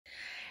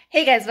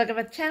Hey guys, welcome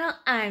back to the channel.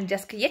 I'm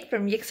Jessica Yik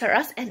from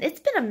YiksRUs, and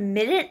it's been a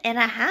minute and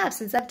a half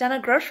since I've done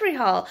a grocery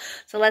haul.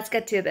 So let's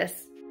get to this.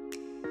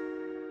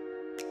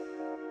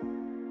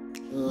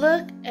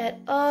 Look at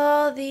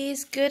all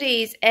these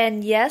goodies.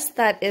 And yes,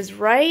 that is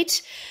right.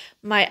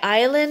 My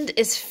island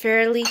is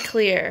fairly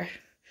clear.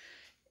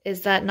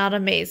 Is that not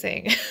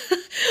amazing?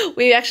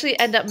 We actually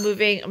end up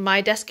moving my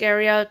desk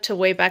area to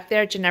way back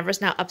there. Ginevra's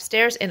now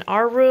upstairs in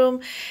our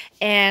room,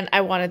 and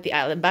I wanted the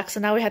island back, so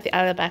now we have the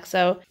island back.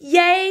 So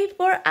yay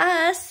for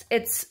us!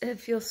 It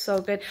feels so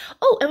good.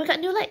 Oh, and we got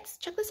new lights.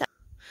 Check this out.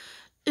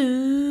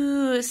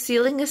 Ooh,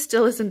 ceiling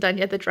still isn't done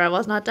yet. The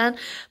drywall's not done,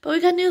 but we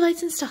got new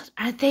lights installed.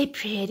 Aren't they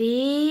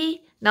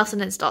pretty?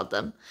 Nelson installed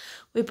them.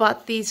 We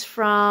bought these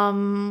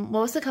from,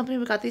 what was the company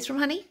we got these from,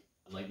 honey?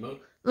 Light Mode.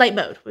 Light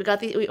Mode.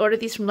 We ordered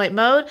these from Light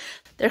Mode.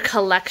 Their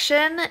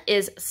collection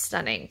is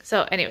stunning.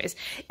 So anyways,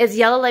 it's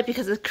yellow light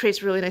because it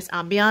creates really nice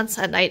ambiance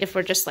at night if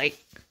we're just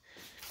like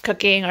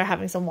cooking or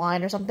having some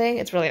wine or something.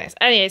 It's really nice.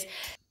 Anyways,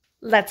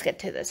 let's get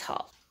to this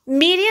haul.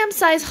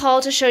 Medium-sized haul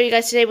to show you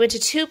guys today. We went to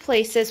two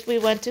places. We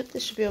went to,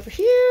 this should be over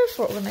here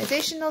for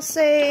organizational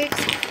sakes.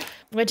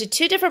 We went to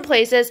two different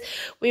places.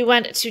 We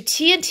went to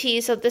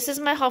T&T. So this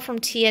is my haul from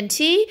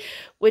T&T,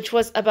 which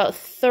was about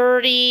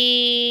I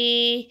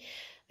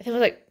think it was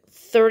like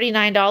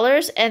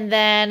 $39, and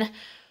then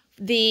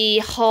the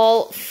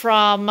haul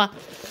from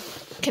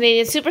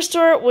Canadian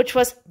Superstore, which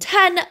was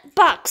 $10.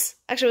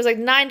 Actually, it was like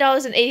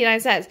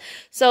 $9.89.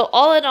 So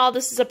all in all,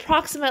 this is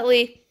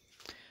approximately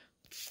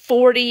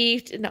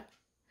I think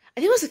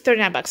it was like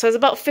 $39. So it's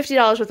about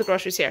 $50 worth of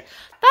groceries here.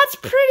 That's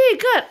pretty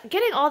good.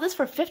 Getting all this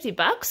for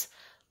 $50?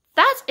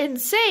 That's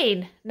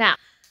insane. Now,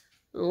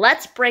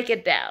 let's break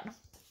it down.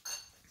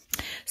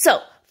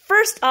 So,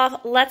 first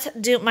off, let's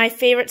do my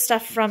favorite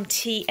stuff from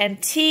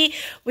T&T.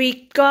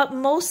 We got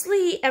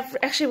we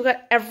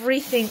got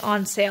everything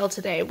on sale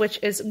today, which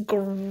is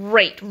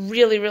great.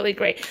 Really, really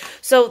great.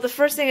 So the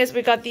first thing is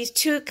we got these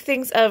two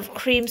things of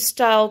cream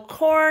style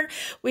corn.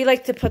 We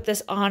like to put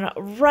this on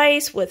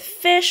rice with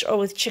fish or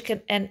with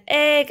chicken and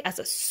egg as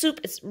a soup.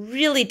 It's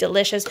really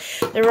delicious.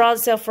 They're on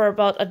sale for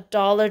about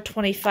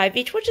 $1.25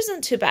 each, which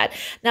isn't too bad.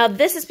 Now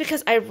this is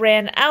because I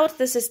ran out.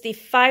 This is the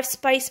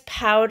 5-spice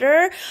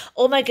powder.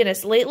 Oh my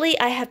goodness, lately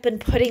I have been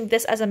putting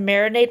this as a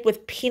marinade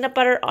with peanut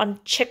butter on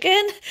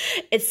chicken.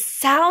 It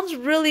sounds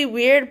really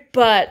weird,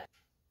 but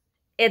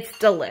it's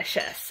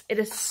delicious. It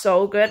is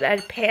so good. I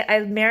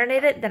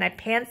marinate it, then I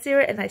pan sear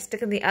it, and I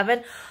stick it in the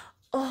oven.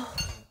 Oh,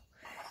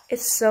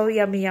 it's so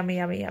yummy, yummy,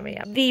 yummy, yummy,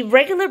 yummy. The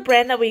regular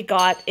brand that we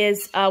got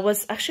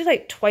was actually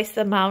like twice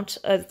the amount.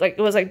 It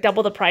was like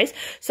double the price.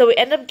 So we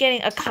ended up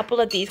getting a couple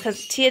of these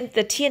because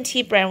the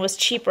T&T brand was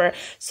cheaper.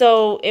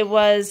 So it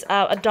was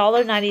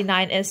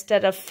 $1.99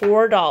 instead of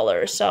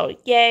 $4. So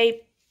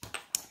yay.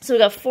 So we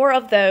got 4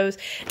 of those.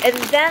 And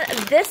then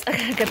this,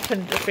 I'm going to put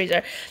in the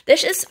freezer.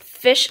 This is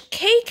fish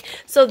cake.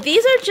 So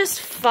these are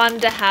just fun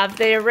to have.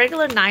 They're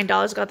regular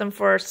 $9. Got them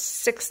for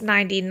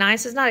 $6.99.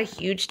 So it's not a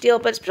huge deal,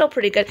 but it's still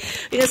pretty good.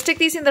 You can stick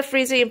these in the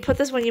freezer. You can put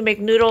this when you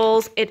make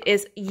noodles. It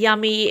is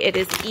yummy. It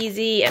is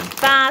easy and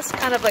fast.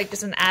 Kind of like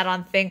just an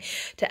add-on thing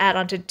to add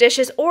onto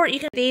dishes. Or you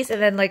can these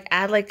and then like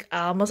add like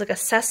almost like a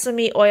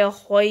sesame oil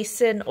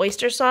hoisin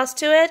oyster sauce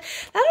to it.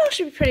 That'll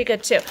actually be pretty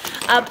good too.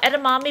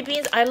 Edamame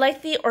beans. I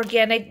like the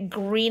organic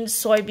green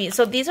soybeans.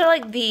 So these are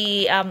like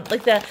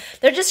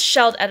they're just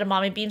shelled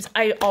edamame beans.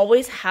 I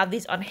always have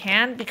these on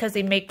hand because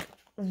they make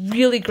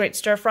really great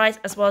stir fries,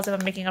 as well as if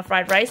I'm making a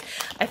fried rice,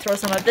 I throw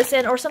some of this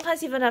in, or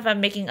sometimes even if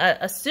I'm making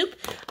a soup,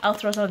 I'll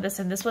throw some of this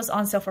in. This was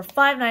on sale for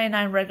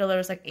 $5.99, regular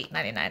is like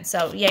 $8.99,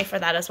 so yay for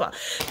that as well.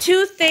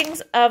 2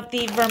 things of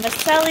the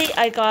vermicelli.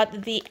 I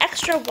got the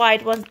extra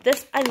wide ones.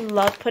 This, I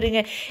love putting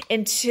it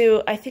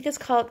into, I think it's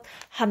called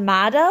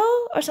hamado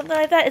or something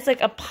like that. It's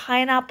like a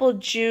pineapple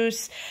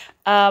juice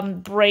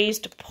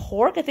braised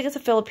pork. I think it's a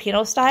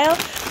Filipino style.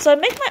 So I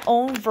make my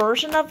own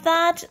version of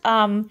that.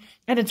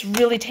 And it's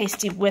really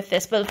tasty with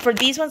this. But for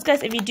these ones,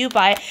 guys, if you do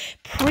buy,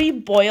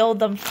 pre-boil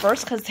them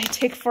first because they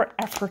take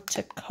forever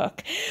to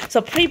cook.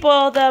 So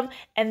pre-boil them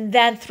and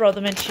then throw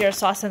them into your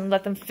sauce and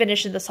let them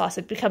finish in the sauce.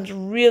 It becomes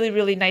really,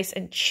 really nice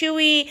and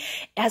chewy.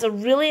 It has a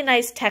really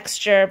nice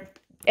texture.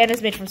 And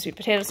it's made from sweet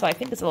potato, so I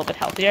think it's a little bit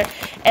healthier.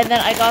 And then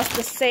I got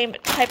the same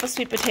type of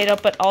sweet potato,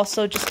 but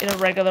also just in a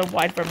regular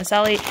wide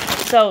vermicelli.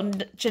 So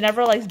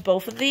Ginevra likes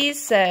both of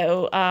these,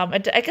 so I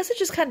guess it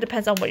just kind of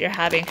depends on what you're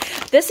having.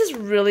 This is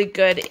really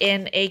good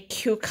in a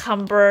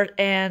cucumber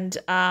and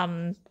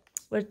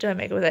what do I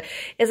make with it?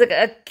 It's like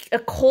a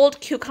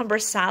cold cucumber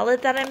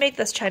salad that I make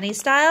that's Chinese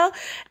style.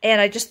 And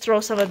I just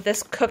throw some of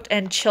this cooked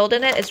and chilled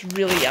in it. It's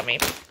really yummy.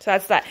 So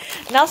that's that.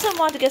 Nelson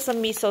wanted to get some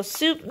miso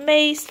soup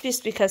made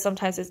just because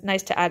sometimes it's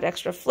nice to add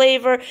extra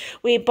flavor.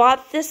 We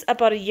bought this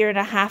about 1.5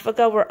 years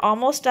ago. We're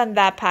almost done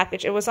that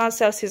package. It was on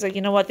sale. So he's like,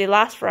 you know what? They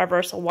last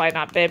forever. So why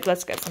not, babe?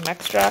 Let's get some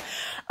extra.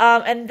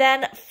 And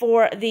then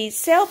for the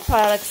sale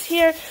products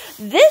here,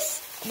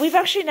 this, we've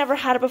actually never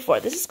had it before.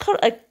 This is called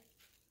a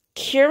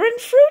Kirin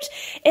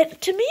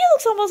fruit. To me it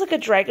looks almost like a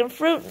dragon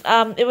fruit.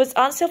 It was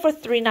on sale for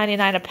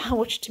 $3.99 a pound,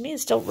 which to me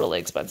is still really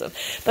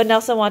expensive. But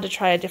Nelson wanted to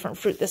try a different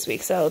fruit this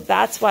week, so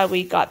that's why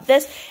we got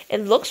this.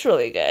 It looks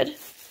really good.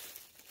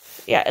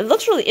 Yeah, it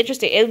looks really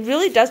interesting. It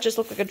really does just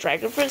look like a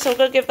dragon fruit, so I'm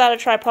going to give that a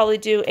try. Probably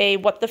do a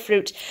What the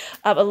Fruit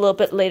a little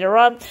bit later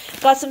on.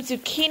 Got some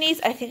zucchinis.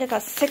 I think I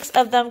got 6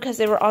 of them because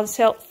they were on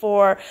sale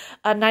for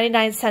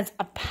 99 cents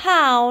a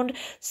pound.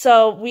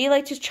 So we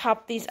like to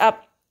chop these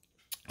up,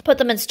 put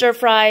them in stir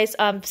fries,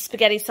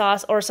 spaghetti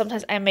sauce, or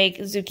sometimes I make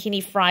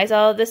zucchini fries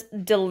out of this.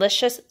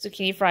 Delicious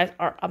zucchini fries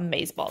are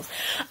amazeballs.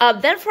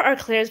 Then for our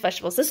clearance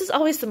vegetables, this is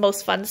always the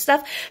most fun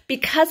stuff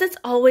because it's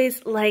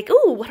always like,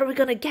 ooh, what are we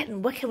going to get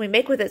and what can we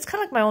make with it? It's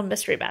kind of like my own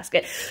mystery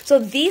basket. So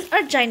these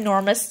are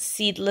ginormous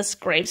seedless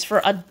grapes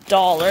for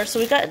 $1. So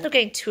we ended up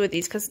getting 2 of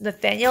these because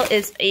Nathaniel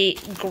is a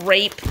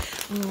grape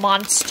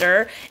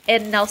monster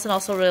and Nelson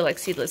also really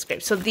likes seedless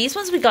grapes. So these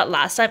ones we got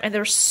last time and they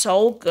were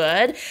so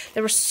good.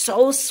 They were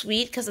so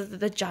sweet because of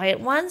the giant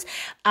ones,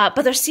 but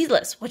they're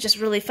seedless, which is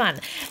really fun.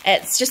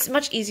 It's just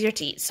much easier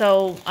to eat.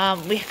 So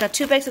we got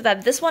 2 bags of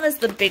that. This one is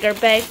the bigger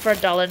bag for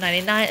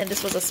 $1.99, and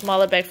this was a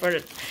smaller bag for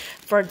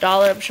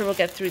 $1. I'm sure we'll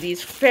get through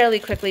these fairly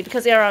quickly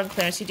because they are on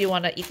clearance. You do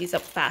want to eat these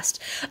up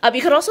fast.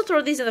 You could also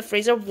throw these in the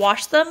freezer,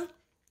 wash them,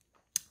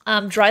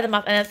 dry them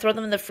up, and then throw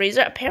them in the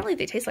freezer. Apparently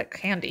they taste like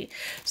candy,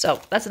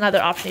 so that's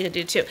another option you can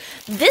do too.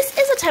 This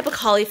is a type of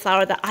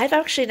cauliflower that I've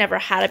actually never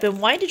had. I've been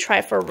wanting to try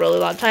it for a really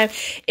long time.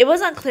 It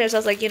was on clearance, so I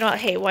was like, you know what,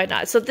 hey, why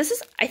not? So this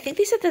is, I think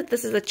they said that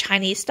this is a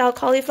Chinese style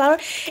cauliflower.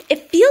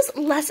 It feels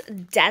less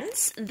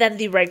dense than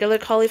the regular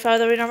cauliflower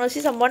that we normally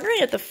see, so I'm wondering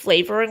if the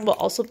flavoring will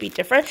also be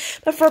different.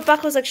 But for $1,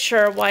 I was like,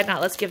 sure, why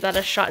not? Let's give that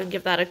a shot and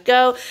give that a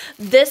go.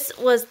 This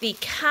was the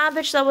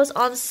cabbage that was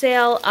on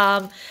sale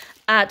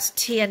at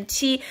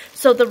TNT.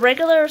 So the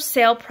regular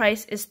sale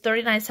price is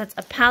 39 cents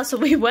a pound. So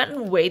we went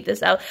and weighed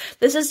this out.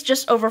 This is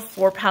just over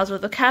 4 pounds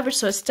worth of cabbage,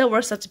 so it still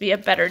works out to be a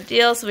better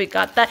deal. So we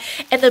got that.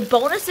 And the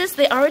bonus is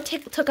they already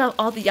took out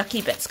all the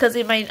yucky bits because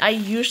I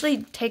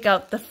usually take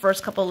out the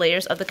first couple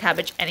layers of the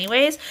cabbage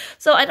anyways,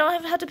 so I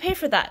don't have to pay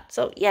for that.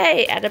 So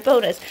yay, and a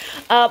bonus.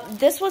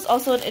 This was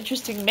also an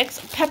interesting mix.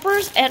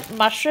 Peppers and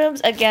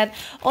mushrooms, again,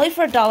 only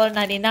for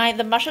 $1.99.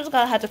 The mushrooms I'm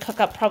gonna have to cook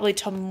up probably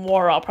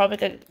tomorrow. I'll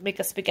probably make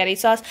a spaghetti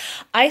sauce.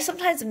 I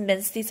sometimes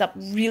mince these up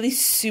really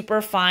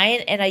super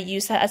fine, and I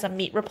use that as a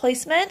meat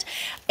replacement.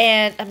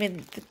 And I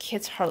mean, the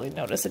kids hardly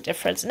notice a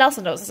difference.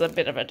 Nelson notices a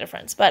bit of a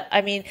difference, but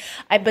I mean,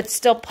 I would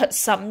still put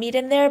some meat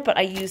in there, but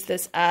I use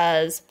this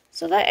as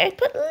so that I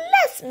put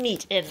less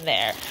meat in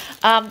there.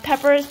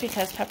 Peppers,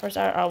 because peppers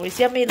are always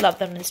yummy. Love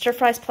them in stir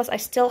fries. Plus, I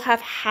still have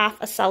half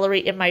a celery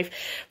in my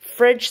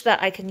fridge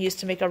that I can use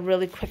to make a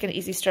really quick and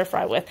easy stir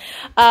fry with.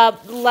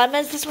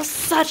 Lemons. This was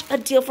such a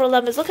deal for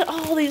lemons. Look at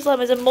all these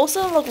lemons, and most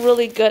of them look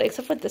really good,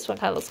 except for this one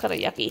kind of looks kind of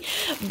yucky.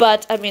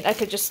 But I mean, I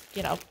could just,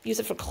 you know, use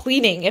it for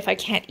cleaning if I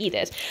can't eat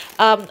it.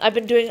 I've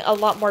been doing a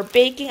lot more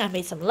baking. I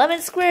made some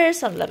lemon squares,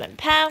 some lemon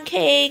pound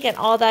cake, and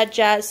all that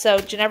jazz. So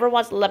Ginevra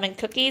wants lemon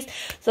cookies,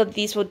 so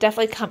these will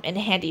definitely come in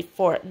handy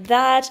for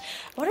that.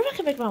 I wonder if I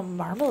can make my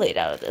marmalade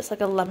out of this, like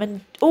a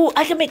lemon. Oh,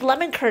 I can make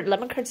lemon curd.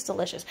 Lemon curd's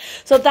delicious.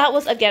 So that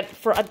was, again,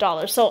 for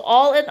 $1. So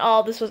all in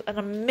all, this was an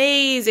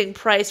amazing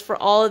price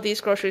for all of these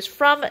groceries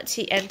from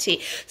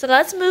TNT. So now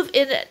let's move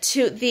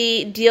into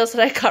the deals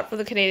that I got from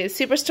the Canadian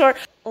Superstore.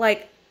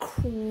 Like,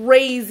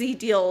 crazy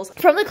deals.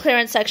 From the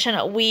clearance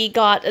section, we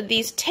got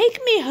these Take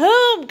Me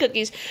Home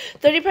cookies,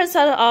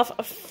 30%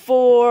 off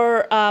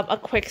for a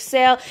quick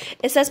sale.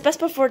 It says best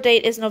before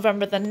date is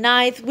November the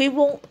 9th. We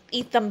won't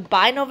eat them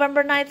by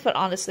November 9th, but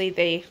honestly,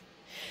 they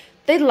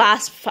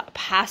last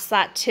past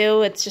that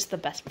too. It's just the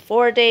best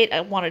before date.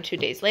 1 or 2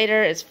 days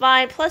later is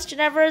fine. Plus,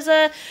 Ginevra is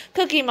a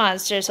cookie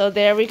monster, so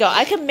there we go.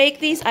 I can make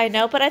these, I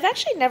know, but I've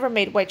actually never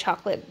made white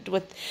chocolate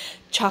with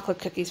chocolate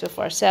cookies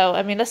before. So,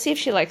 I mean, let's see if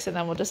she likes it, and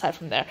then we'll decide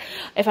from there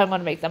if I'm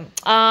going to make them.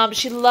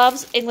 She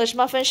loves English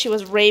muffins. She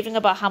was raving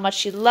about how much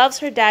she loves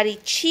her daddy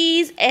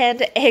cheese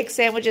and egg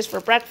sandwiches for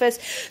breakfast.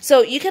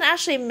 So you can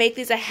actually make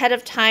these ahead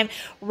of time,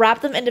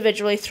 wrap them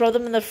individually, throw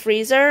them in the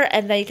freezer,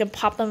 and then you can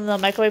pop them in the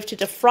microwave to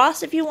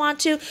defrost if you want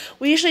to.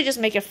 We usually just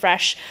make it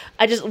fresh.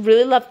 I just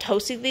really love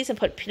toasting these and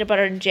put peanut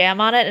butter and jam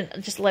on it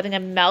and just letting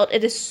them melt.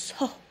 It is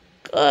so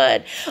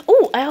good.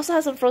 Oh, I also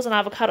have some frozen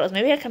avocados.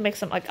 Maybe I can make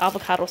some like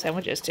avocado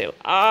sandwiches too.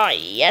 Ah,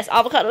 yes,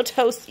 avocado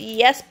toast.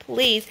 Yes,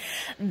 please.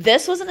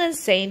 This was an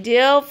insane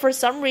deal for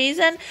some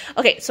reason.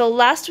 Okay, so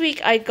last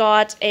week I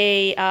got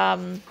a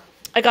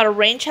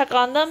rain check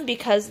on them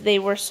because they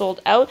were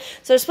sold out.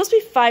 So it's supposed to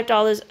be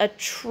 $5 a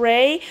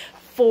tray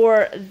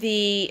for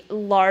the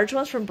large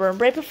ones from Burn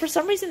Break, but for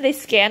some reason they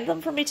scanned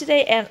them for me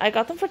today and I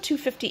got them for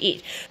 $2.50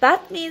 each.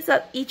 That means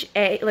that each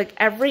egg, like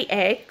every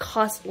egg,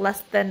 costs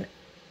less than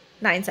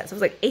 9 cents. It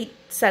was like 8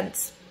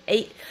 cents,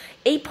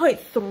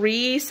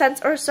 8.3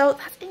 cents or so.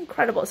 That's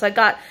incredible. So I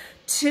got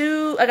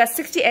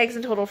 60 eggs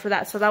in total for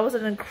that. So that was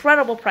an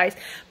incredible price.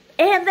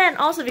 And then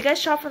also, if you guys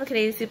shop from the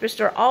Canadian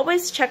Superstore,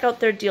 always check out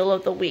their deal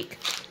of the week.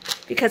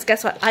 Because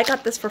guess what? I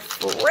got this for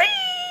free.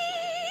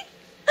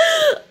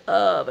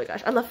 Oh my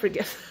gosh, I love free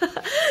gifts.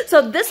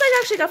 So this I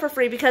actually got for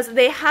free because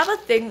they have a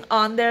thing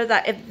on there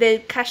that if the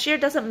cashier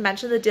doesn't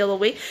mention the deal of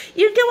the week,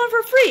 you can get one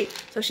for free.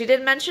 So she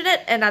didn't mention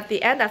it, and at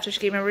the end, after she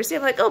gave me a receipt,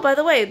 I'm like, oh, by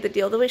the way, the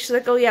deal of the week. She's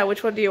like, oh yeah,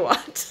 which one do you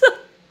want?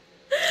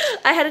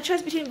 I had a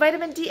choice between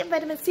vitamin D and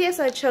vitamin C,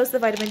 so I chose the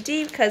vitamin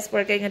D because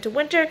we're getting into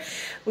winter.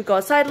 We go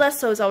outside less,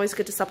 so it's always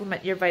good to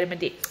supplement your vitamin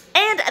D.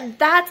 And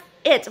that's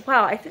it.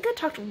 Wow, I think I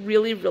talked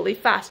really, really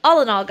fast. All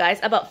in all, guys,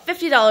 about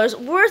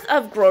 $50 worth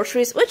of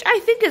groceries, which I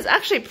think is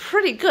actually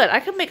pretty good. I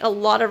can make a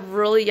lot of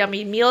really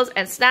yummy meals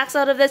and snacks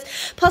out of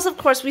this. Plus, of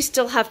course, we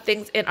still have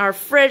things in our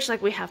fridge,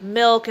 like we have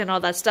milk and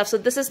all that stuff. So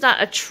this is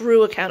not a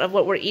true account of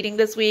what we're eating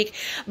this week,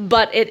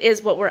 but it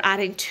is what we're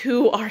adding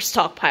to our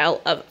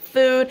stockpile of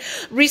food.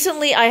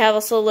 Recently, I have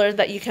also learned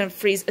that you can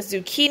freeze a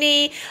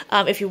zucchini.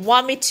 If you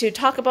want me to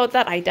talk about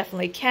that, I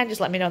definitely can. Just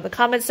let me know in the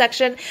comment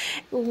section.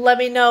 Let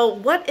me know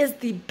what is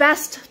the best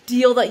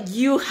deal that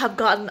you have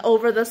gotten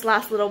over this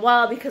last little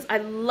while, because I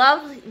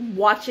love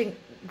watching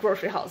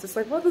grocery hauls. It's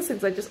like one of those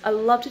things I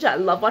love to do. I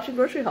love watching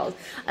grocery hauls.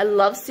 I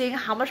love seeing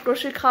how much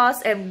grocery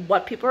costs and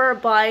what people are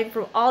buying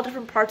from all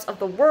different parts of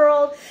the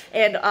world.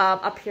 And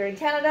up here in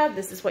Canada,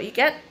 this is what you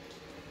get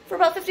for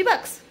about 50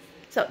 bucks.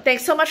 So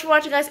thanks so much for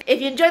watching, guys.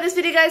 If you enjoyed this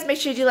video, guys, make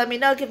sure you do let me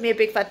know. Give me a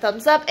big fat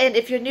thumbs up. And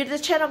if you're new to this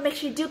channel, make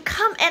sure you do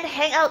come and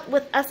hang out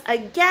with us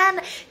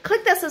again.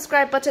 Click that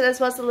subscribe button as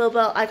well as the little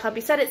bell icon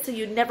beside it so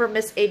you never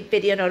miss a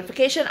video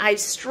notification. I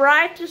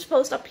strive to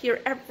post up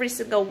here every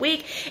single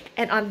week.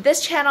 And on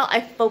this channel, I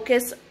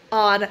focus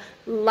on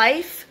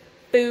life,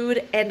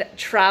 food, and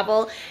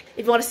travel.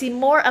 If you want to see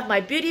more of my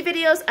beauty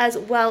videos as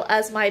well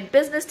as my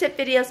business tip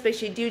videos, make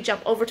sure you do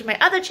jump over to my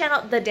other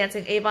channel, The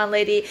Dancing Avon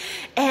Lady,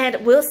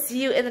 and we'll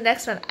see you in the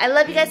next one. I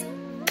love you guys.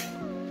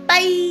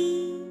 Bye!